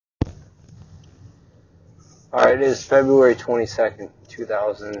Alright, it is February 22nd,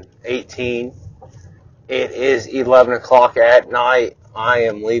 2018. It is 11 o'clock at night. I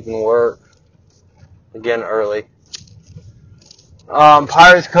am leaving work again early.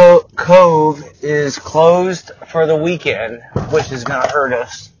 Pirates Cove is closed for the weekend, which is going to hurt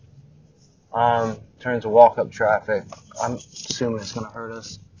us. In terms of walk-up traffic, I'm assuming it's going to hurt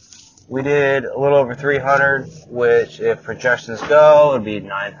us. We did a little over 300, which if projections go, it would be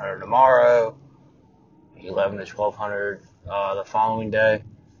 900 tomorrow, 11 to 1200 the following day.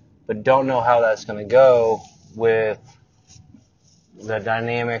 But don't know how that's going to go with the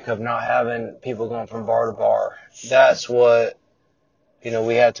dynamic of not having people going from bar to bar. That's what,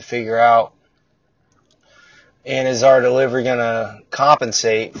 we have to figure out. And is our delivery going to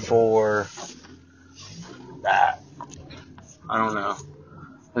compensate for that? I don't know.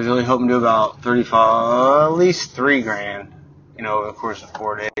 I was really hoping to do about 35, at least $3,000, over the course of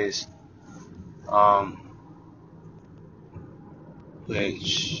 4 days.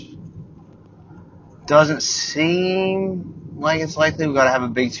 Which doesn't seem like it's likely. We've got to have a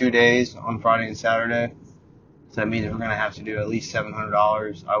big 2 days on Friday and Saturday. So that means we're going to have to do at least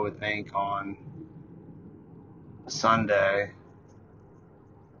 $700, I would think, on Sunday.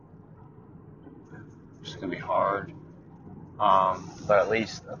 It's going to be hard. But at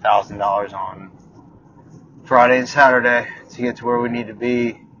least $1,000 on Friday and Saturday to get to where we need to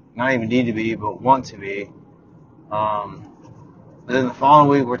be. Not even need to be, but want to be. But then the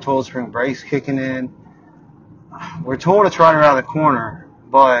following week, we're told spring break's kicking in. We're told it's right around the corner,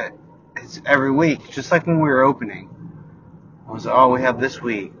 but it's every week, just like when we were opening. I was like, we have this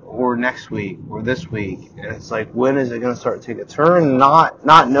week, or next week, or this week. And it's like, when is it going to start to take a turn?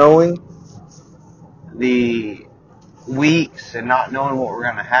 Not knowing the weeks and not knowing what we're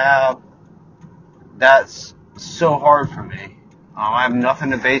going to have, that's so hard for me. I have nothing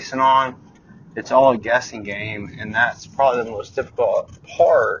to base it on. It's all a guessing game, and that's probably the most difficult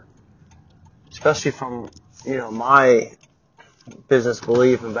part, especially from, my business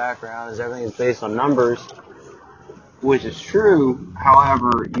belief and background is everything is based on numbers, which is true.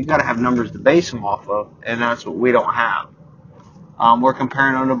 However, you got to have numbers to base them off of, and that's what we don't have. We're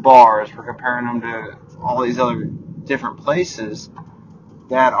comparing them to bars. We're comparing them to all these other different places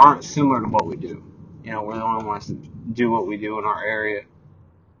that aren't similar to what we do. We're the only ones that do what we do in our area.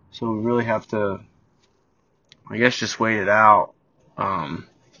 So we really have to, I guess, just wait it out. But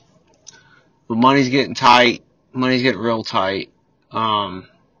money's getting tight. Money's getting real tight. Trying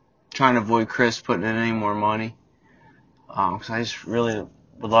to avoid Chris putting in any more money. Because I just really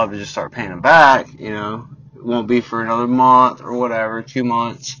would love to just start paying him back. It won't be for another month or whatever, 2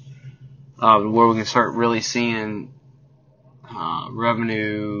 months, where we can start really seeing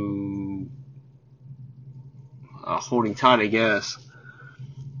revenue holding tight, I guess.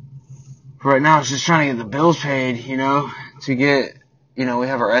 Right now, it's just trying to get the bills paid, to get, we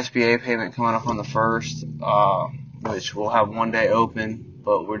have our SBA payment coming up on the 1st, which we'll have 1 day open,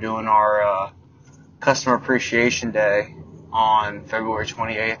 but we're doing our Customer Appreciation Day on February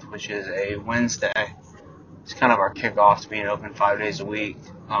 28th, which is a Wednesday. It's kind of our kickoff to being open 5 days a week.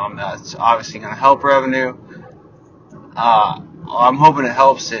 That's obviously going to help revenue. I'm hoping it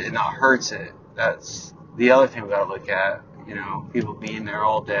helps it and not hurts it. That's the other thing we got to look at. People being there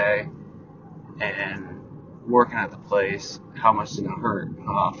all day and working at the place, how much is it going to hurt?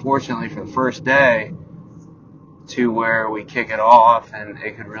 Fortunately, for the first day, to where we kick it off and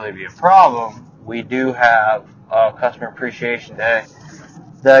it could really be a problem, we do have Customer Appreciation Day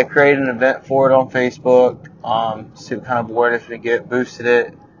that I created an event for it on Facebook to kind of awareness to get boosted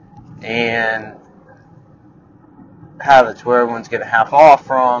it and have it to where everyone's getting half off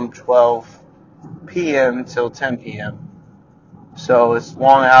from 12 p.m. till 10 p.m. So it's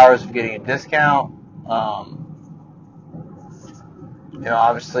long hours of getting a discount.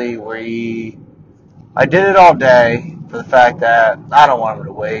 Obviously I did it all day for the fact that I don't want them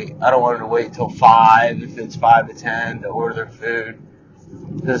to wait. I don't want them to wait till 5, if it's 5 to 10, to order their food.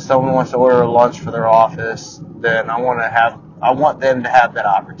 Because if someone wants to order a lunch for their office, then I want them to have that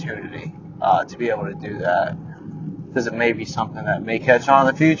opportunity to be able to do that. Because it may be something that may catch on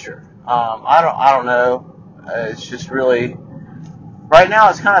in the future. I don't know. It's just really, right now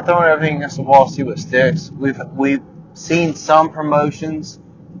it's kind of throwing everything against the wall, see what sticks. We've seen some promotions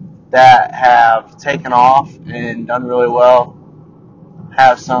that have taken off and done really well.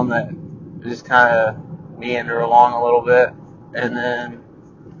 Have some that just kind of meander along a little bit, and then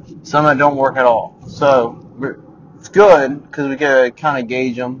some that don't work at all. So it's good because we get to kind of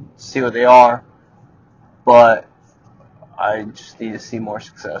gauge them, see what they are. But I just need to see more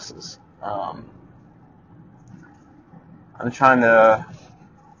successes. I'm trying to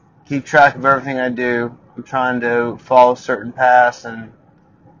keep track of everything I do. I'm trying to follow certain paths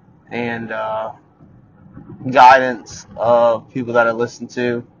and guidance of people that I listen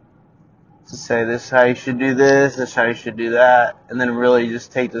to say this is how you should do this is how you should do that, and then really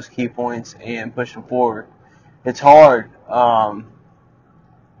just take those key points and push them forward. It's hard.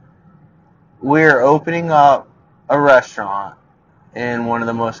 We're opening up a restaurant in one of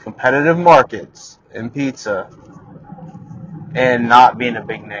the most competitive markets in pizza and not being a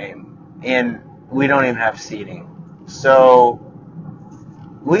big name. And we don't even have seating. So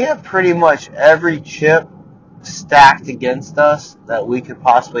we have pretty much every chip stacked against us that we could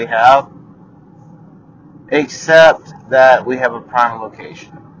possibly have, except that we have a prime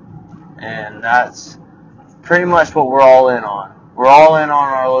location. And that's pretty much what we're all in on. We're all in on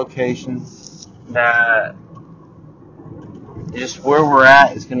our location, that just where we're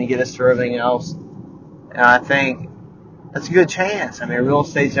at is going to get us to everything else. And I think that's a good chance. I mean, real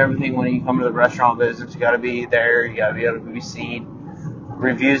estate's everything when you come to the restaurant business. You got to be there. You got to be able to be seen.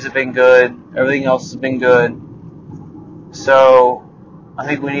 Reviews have been good. Everything else has been good. So I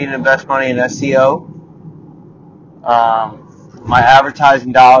think we need to invest money in SEO. My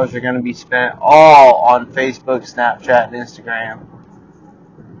advertising dollars are going to be spent all on Facebook, Snapchat, and Instagram,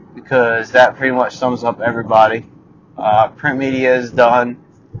 because that pretty much sums up everybody. Print media is done.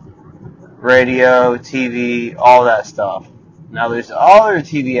 Radio, TV, all that stuff. Now there's other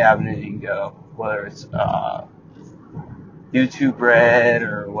TV avenues you can go, whether it's YouTube Red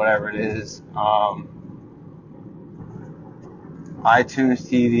or whatever it is, iTunes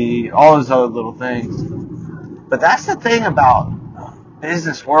TV, all those other little things. But that's the thing about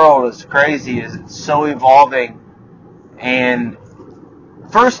business world is crazy, is it's so evolving. And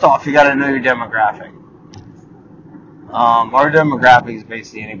first off, you got to know your demographic. Our demographic is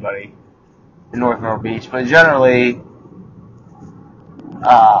basically anybody in North Myrtle Beach, but generally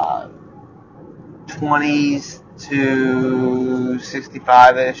 20s to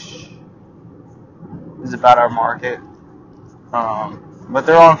 65-ish is about our market. But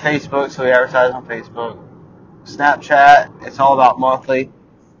they're on Facebook, so we advertise on Facebook. Snapchat, it's all about monthly.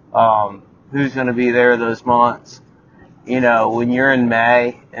 Who's going to be there those months? You know, when you're in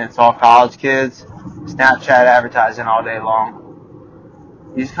May and it's all college kids, Snapchat advertising all day long.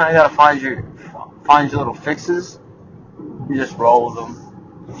 You just kind of got to find your little fixes. You just roll with them.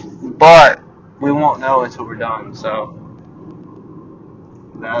 But we won't know until we're done. So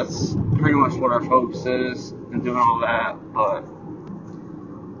that's pretty much what our focus is in doing all that. But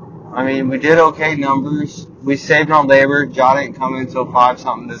I mean, we did okay numbers. We saved on labor. John didn't come in until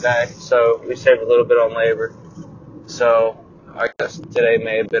 5-something today, so we saved a little bit on labor. So I guess today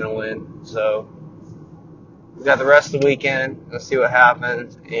may have been a win. So we got the rest of the weekend. Let's see what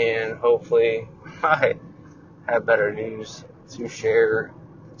happens, and hopefully I have better news to share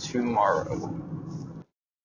tomorrow.